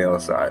what's on the other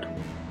side.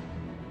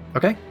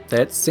 Okay,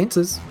 that's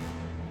senses.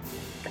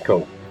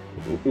 Cool.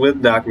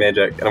 With dark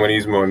magic, I'm going to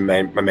use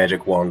my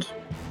magic wand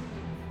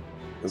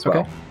as well.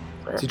 Okay.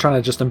 So you're trying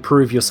to just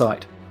improve your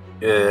sight.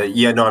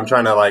 I'm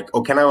trying to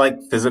can I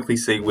physically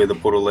see where the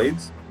portal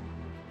leads?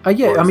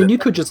 Yeah, Or I is mean, it you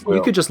could just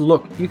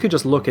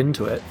look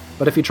into it,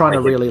 but if you're trying to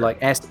I get really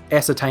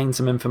ascertain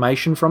some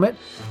information from it,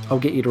 I'll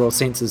get you to roll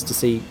senses to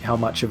see how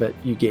much of it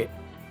you get.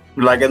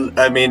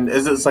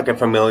 Is this like a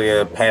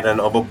familiar pattern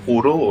of a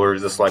portal, or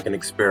is this like an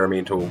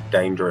experimental,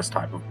 dangerous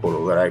type of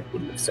portal that I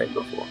wouldn't have seen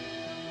before?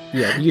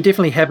 Yeah, you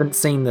definitely haven't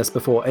seen this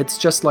before. It's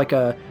just like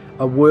a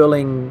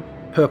whirling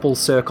purple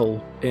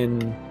circle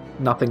in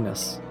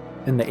nothingness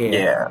in the air.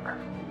 Yeah,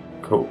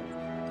 cool.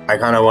 I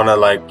kind of want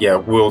to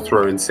whirl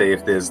through and see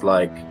if there's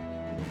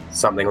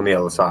something on the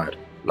other side.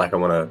 Like I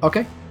want to.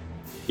 Okay.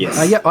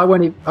 Yes. Yeah, I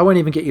won't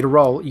even get you to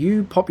roll.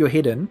 You pop your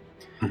head in,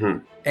 hmm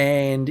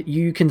and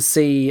you can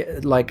see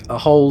like a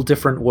whole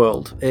different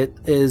world. It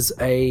is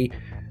like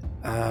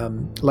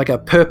a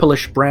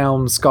purplish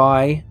brown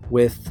sky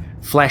with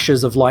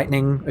flashes of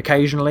lightning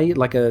occasionally,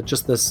 like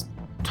just this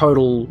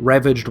total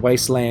ravaged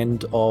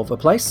wasteland of a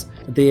place.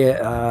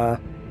 There are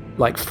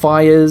like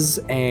fires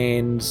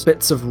and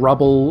bits of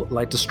rubble,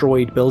 like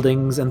destroyed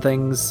buildings and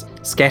things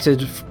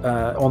scattered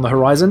on the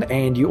horizon,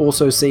 and you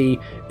also see,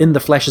 in the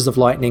flashes of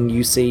lightning,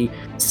 you see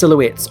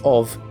silhouettes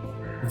of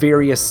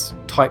various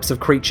types of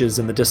creatures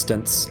in the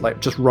distance,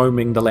 like just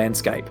roaming the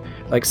landscape.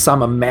 Like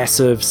some are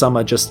massive, some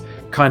are just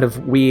kind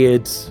of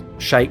weird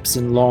shapes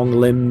and long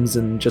limbs,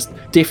 and just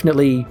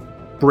definitely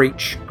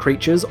breach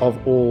creatures of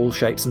all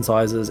shapes and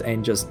sizes,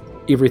 and just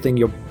everything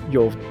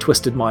your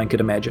twisted mind could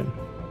imagine.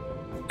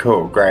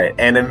 Cool, great.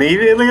 And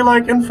immediately,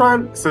 like in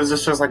front, so is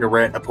this just like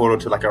a portal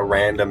to like a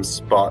random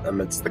spot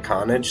amidst the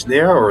carnage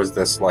there, or is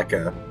this like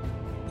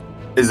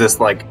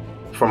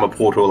from a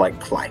portal like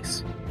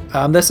place?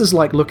 This is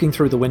like looking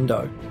through the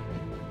window,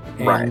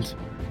 and Right.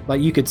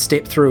 like you could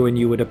step through and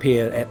you would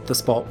appear at the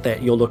spot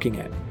that you're looking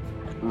at.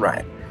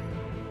 Right.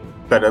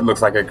 But it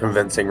looks like a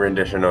convincing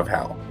rendition of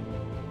hell.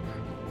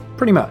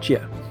 Pretty much,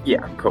 yeah.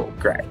 Yeah, cool,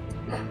 great.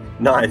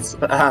 Nice.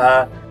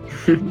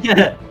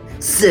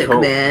 Sick,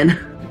 Cool.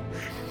 man.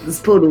 This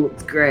portal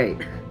looks great.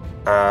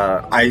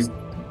 I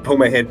pull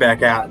my head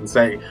back out and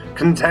say,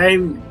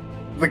 "Contain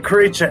the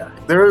creature.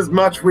 There is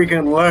much we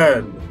can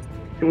learn."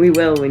 And we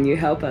will when you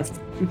help us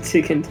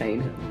to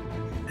contain him.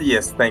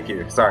 Yes, thank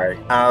you. Sorry.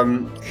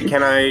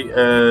 Can I?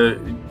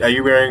 Are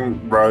you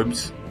wearing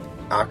robes,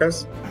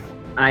 Arcus?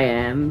 I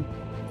am.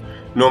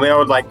 Normally, I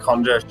would like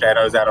conjure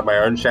shadows out of my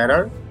own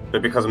shadow,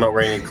 but because I'm not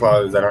wearing any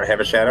clothes, I don't have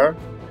a shadow.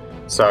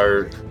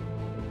 So,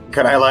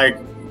 could I like?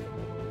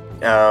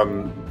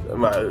 I'm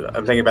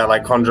thinking about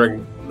like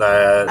conjuring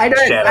the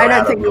shadow I don't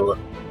out think- of your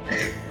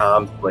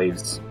arm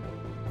sleeves.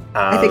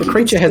 I think The you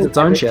creature can has still its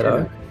own have a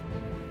shadow.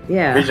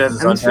 Yeah. Creature has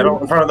its I'm own sure- shadow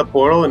in front of the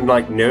portal in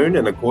like noon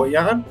in the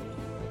courtyard.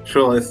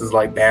 Surely this is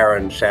like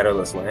barren,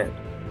 shadowless land.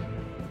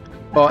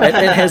 Well, it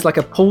has like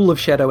a pool of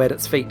shadow at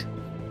its feet.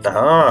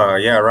 Oh,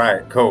 yeah,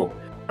 right. Cool.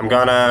 I'm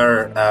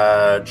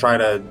gonna try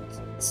to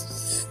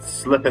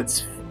slip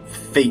its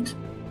feet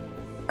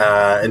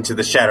into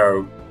the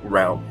shadow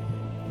realm.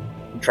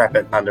 Trap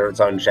it under its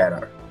own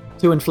shadow.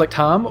 To inflict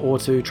harm or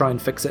to try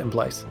and fix it in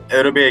place?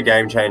 It'll be a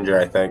game changer,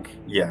 I think.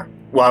 Yeah.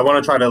 Well, I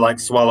want to try to like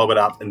swallow it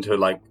up into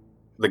like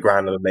the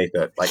ground underneath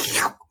it. Like,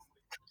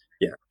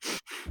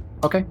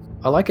 Okay,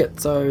 I like it.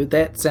 So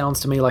that sounds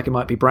to me like it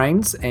might be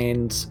brains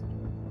and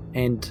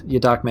your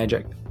dark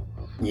magic.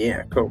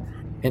 yeah, cool.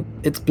 And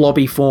its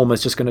blobby form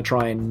is just going to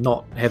try and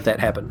not have that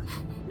happen.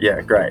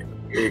 Yeah, great.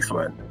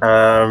 Excellent.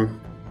 12.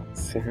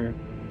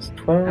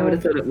 I would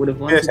have thought it would have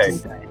wanted 13. to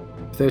say.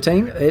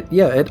 13?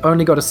 It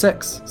only got a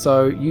 6.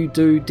 So you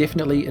do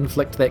definitely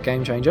inflict that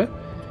game changer.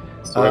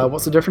 Sweet.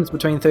 What's the difference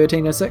between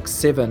 13 and 6?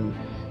 7.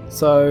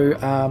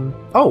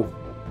 So,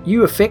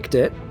 you affect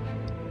it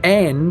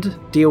and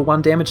deal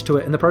 1 damage to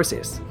it in the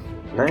process.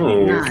 Nice.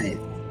 Nice.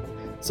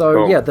 So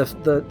Cool. yeah,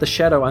 the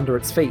shadow under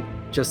its feet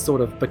just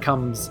sort of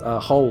becomes a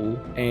hole,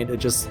 and it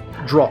just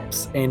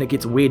drops and it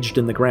gets wedged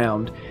in the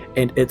ground,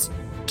 and its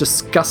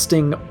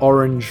disgusting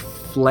orange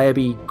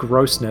flabby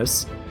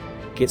grossness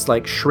gets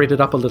like shredded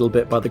up a little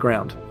bit by the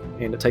ground,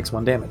 and it takes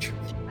 1 damage.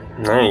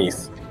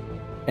 Nice.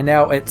 And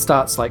now it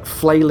starts like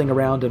flailing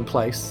around in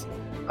place.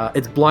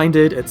 It's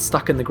blinded, it's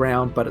stuck in the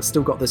ground, but it's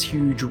still got this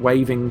huge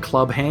waving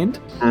club hand.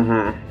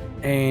 Mm-hmm.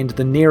 And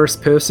the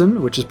nearest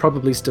person, which is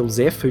probably still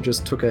Zeph, who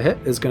just took a hit,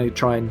 is going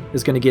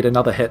to get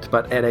another hit,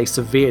 but at a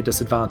severe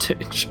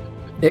disadvantage.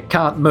 It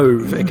can't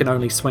move; it can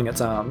only swing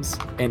its arms,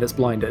 and it's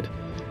blinded.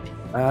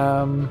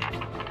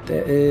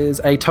 There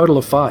is a total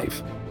of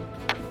 5.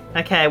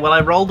 Okay, well,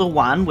 I rolled a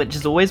 1, which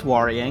is always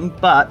worrying,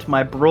 but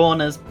my brawn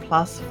is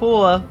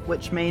 +4,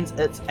 which means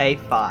it's a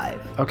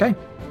 5. Okay,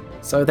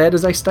 so that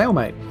is a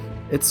stalemate.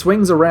 It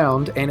swings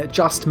around and it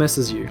just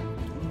misses you.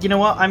 You know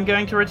what? I'm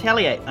going to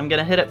retaliate. I'm going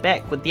to hit it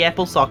back with the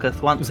apple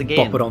socket once Just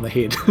again. bop it on the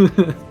head.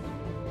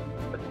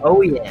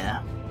 Oh,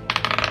 yeah.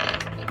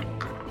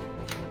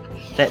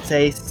 That's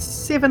a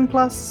 7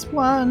 +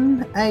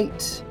 1,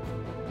 8.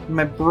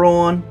 My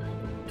brawn,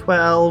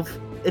 12.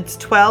 It's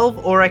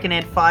 12, or I can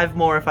add 5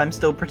 more if I'm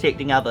still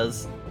protecting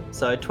others.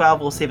 So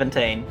 12 or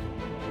 17.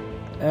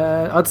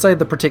 I'd say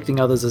the protecting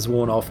others is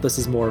worn off. This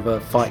is more of a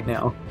fight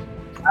now.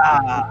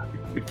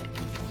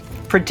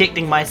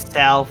 Protecting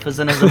myself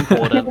isn't as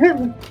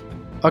important.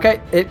 Okay,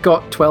 it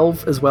got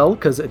 12 as well,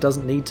 because it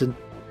doesn't need to...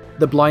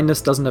 The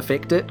blindness doesn't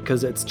affect it,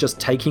 because it's just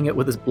taking it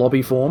with its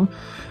blobby form,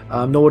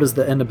 nor does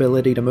the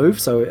inability to move,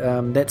 so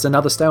that's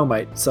another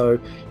stalemate. So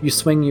you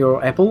swing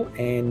your apple,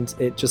 and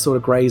it just sort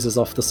of grazes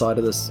off the side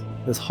of this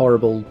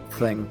horrible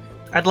thing.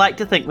 I'd like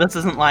to think this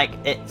isn't like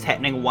it's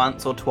happening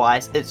once or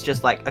twice. It's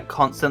just like a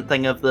constant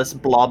thing of this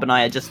blob and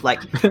I are just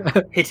like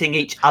hitting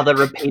each other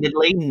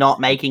repeatedly, not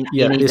making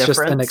Yeah, any it's difference.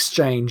 just an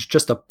exchange,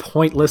 just a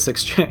pointless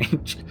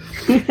exchange.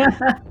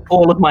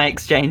 All of my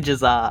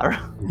exchanges are.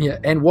 Yeah,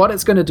 and what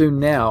it's going to do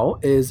now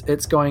is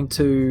it's going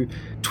to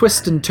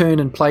twist and turn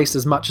in place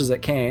as much as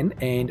it can,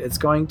 and it's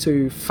going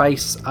to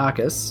face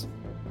Arcus,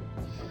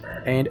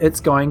 and it's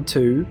going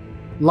to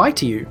lie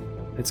to you.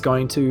 It's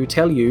going to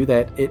tell you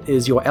that it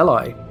is your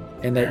ally,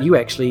 and that you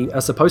actually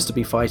are supposed to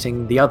be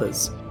fighting the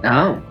others.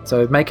 Oh.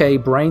 So make a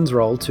brains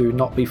roll to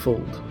not be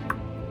fooled.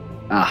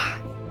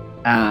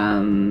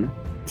 10.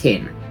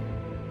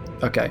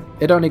 Okay,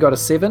 it only got a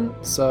 7,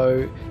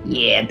 so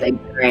Yeah, big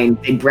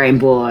brain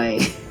boy.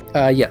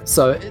 yeah,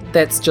 so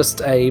that's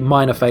just a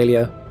minor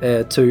failure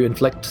to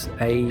inflict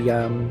a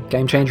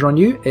game changer on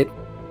you. It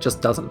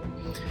just doesn't.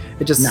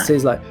 It just Nice.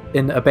 says, like,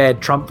 in a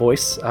bad Trump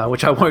voice,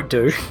 which I won't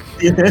do.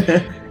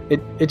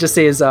 It just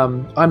says,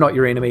 I'm not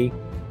your enemy.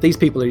 These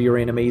people are your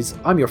enemies.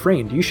 I'm your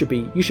friend. You should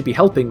be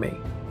helping me.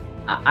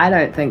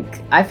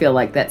 I feel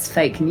like that's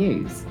fake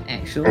news,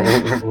 actually.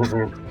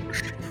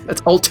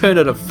 That's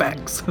alternative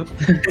facts.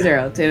 These are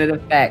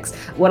alternative facts.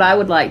 What I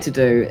would like to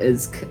do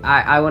is,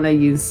 I want to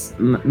use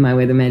my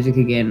weather magic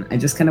again. I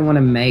just kind of want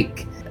to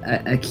make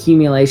a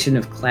accumulation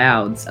of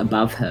clouds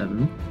above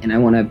him, and I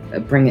want to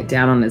bring it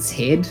down on his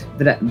head.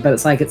 But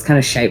it's like it's kind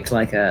of shaped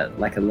like a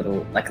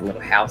little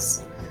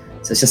house.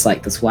 So it's just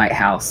like this white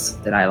house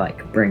that I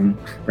like bring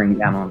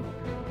down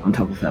on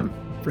top of him.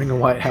 Bring a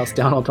white house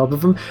down on top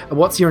of him.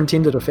 What's your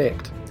intended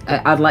effect?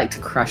 I'd like to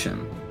crush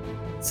him.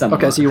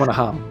 Somewhat. Okay, so you want to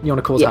harm. You want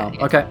to cause Yeah, harm.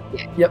 yeah, Okay.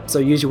 yeah. Yep, so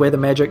use your weather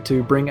magic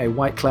to bring a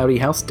white cloudy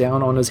house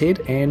down on his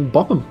head and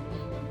bop him.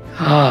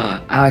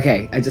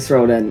 Okay, I just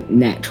rolled a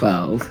nat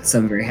 12, so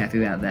I'm very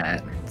happy about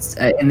that.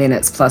 And then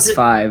it's plus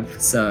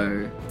 5,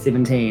 so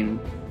 17.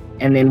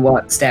 And then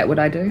what stat would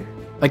I do?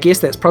 I guess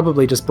that's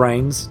probably just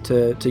brains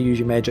to use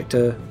your magic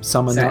to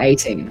summon So up.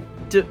 18.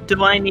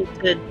 Do I need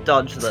to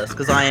dodge this?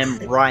 Because I am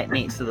right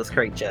next to this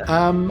creature.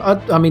 I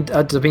mean,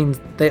 it depends.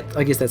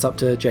 I guess that's up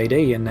to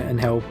JD and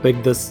how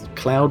big this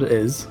cloud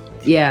is.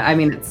 Yeah, I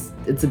mean,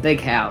 it's a big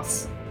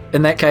house.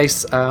 In that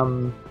case,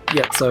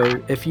 yeah.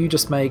 So if you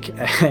just make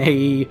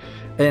an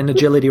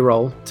agility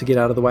roll to get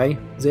out of the way,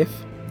 Zeph.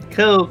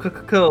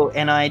 Cool.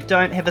 And I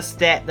don't have a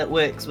stat that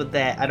works with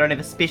that. I don't have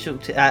a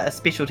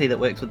specialty that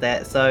works with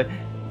that. So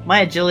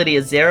my agility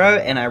is 0,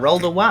 and I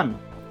rolled a 1.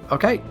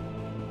 Okay.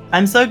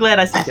 I'm so glad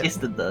I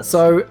suggested this.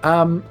 So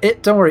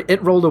don't worry,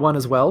 it rolled a 1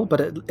 as well, but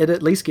it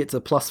at least gets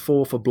a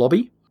 +4 for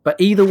Blobby. But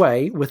either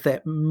way, with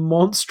that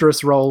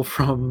monstrous roll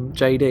from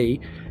JD,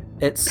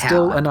 it's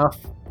still Power. enough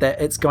that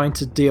it's going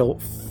to deal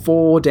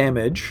 4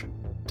 damage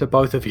to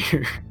both of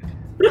you.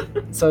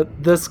 So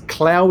this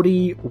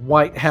cloudy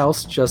white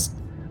house just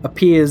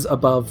appears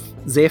above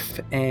Zeph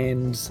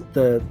and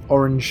the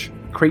orange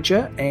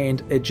creature,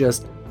 and it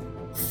just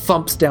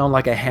thumps down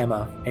like a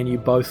hammer, and you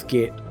both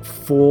get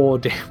 4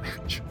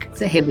 damage.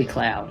 It's a heavy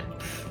cloud.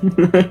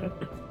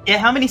 Yeah,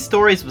 how many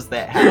stories was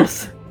that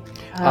house?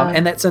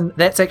 And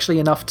that's actually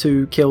enough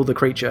to kill the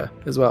creature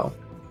as well.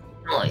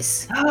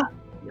 Nice.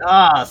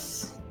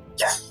 Yes.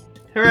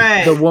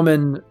 Hooray. The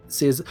woman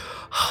says,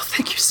 "Oh,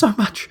 thank you so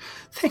much.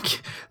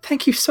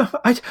 Thank you so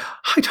much.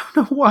 I don't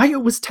know why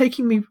it was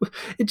taking me.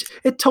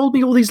 It told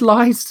me all these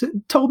lies.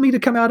 It told me to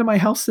come out of my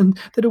house and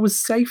that it was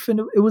safe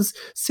and it was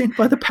sent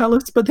by the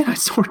palace. But then I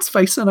saw its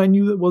face and I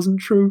knew it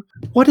wasn't true.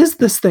 What is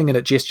this thing?" And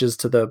it gestures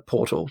to the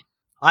portal.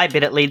 I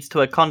bet it leads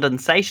to a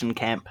condensation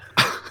camp.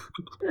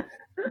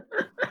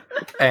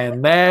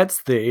 And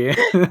that's the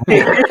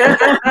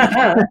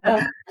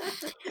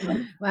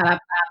Well,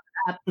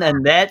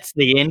 And that's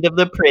the end of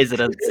the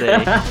presidency.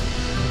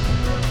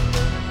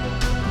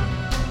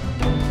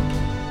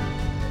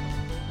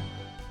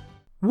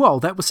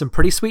 Well, that was some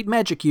pretty sweet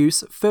magic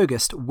use.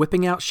 Fergus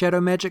whipping out shadow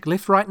magic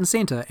left, right, and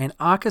centre, and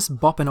Arcus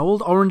bopping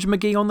old Orange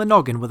McGee on the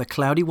noggin with a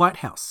cloudy white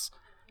house.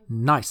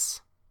 Nice.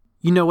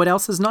 You know what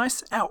else is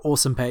nice? Our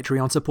awesome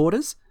Patreon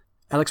supporters.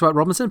 Alex White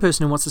Robinson,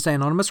 person who wants to stay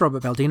anonymous,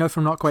 Robert Baldino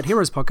from Not Quite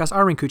Heroes podcast,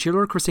 Irene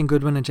Cucciolo, Christine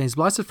Goodwin and James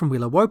Blystead from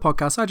Wheeler Woe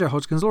podcast, Ajay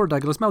Hodgkins, Laura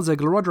Douglas, Mel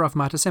Ziegler, Roger F.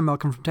 Marta, Sam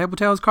Malcolm from Table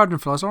Tales, Carden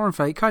Floss, Oren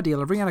Fate, Kai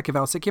Dealer, Rihanna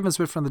Kavalsik, Kevin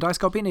Swift from the Dice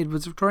God, Ben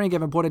Edwards, Victoria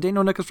Gavin Porter,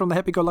 Daniel Nichols from the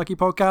Happy Go Lucky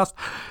podcast,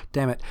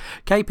 damn it,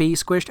 KP,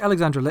 Squished,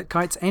 Alexandra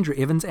Litkites, Andrew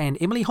Evans, and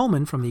Emily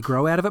Holman from the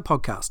Grow Out of It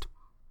podcast.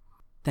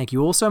 Thank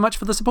you all so much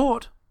for the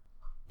support.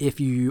 If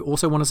you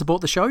also want to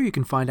support the show, you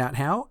can find out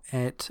how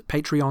at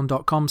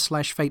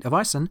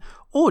patreon.com/fateofison,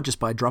 or just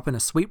by dropping a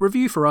sweet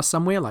review for us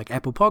somewhere like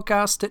Apple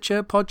Podcasts,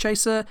 Stitcher,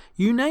 Podchaser,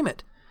 you name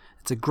it.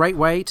 It's a great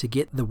way to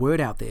get the word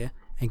out there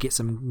and get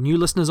some new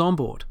listeners on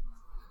board.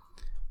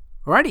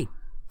 Alrighty,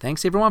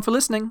 thanks everyone for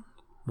listening.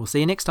 We'll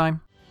see you next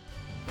time.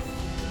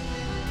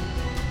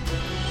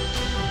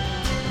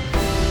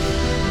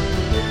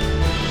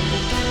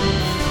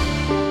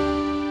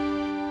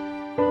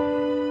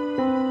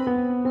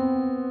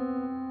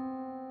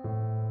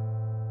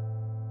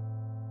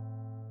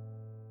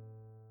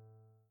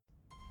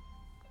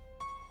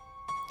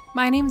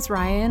 My name's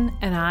Ryan,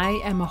 and I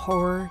am a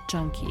horror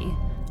junkie.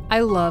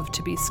 I love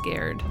to be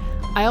scared.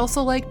 I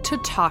also like to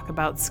talk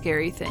about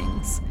scary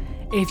things.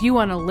 If you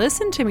want to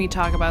listen to me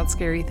talk about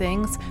scary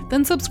things,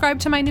 then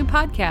subscribe to my new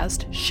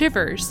podcast,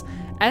 Shivers,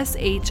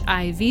 Shivvers,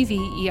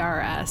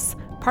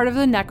 part of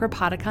the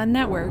Necropodicon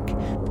Network.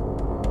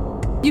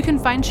 You can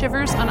find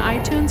Shivers on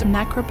iTunes or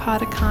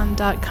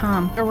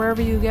necropodicon.com or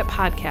wherever you get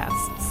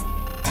podcasts.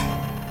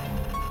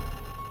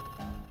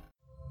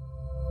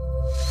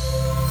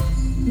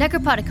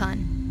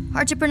 Necropodicon.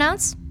 Hard to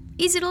pronounce,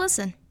 easy to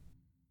listen.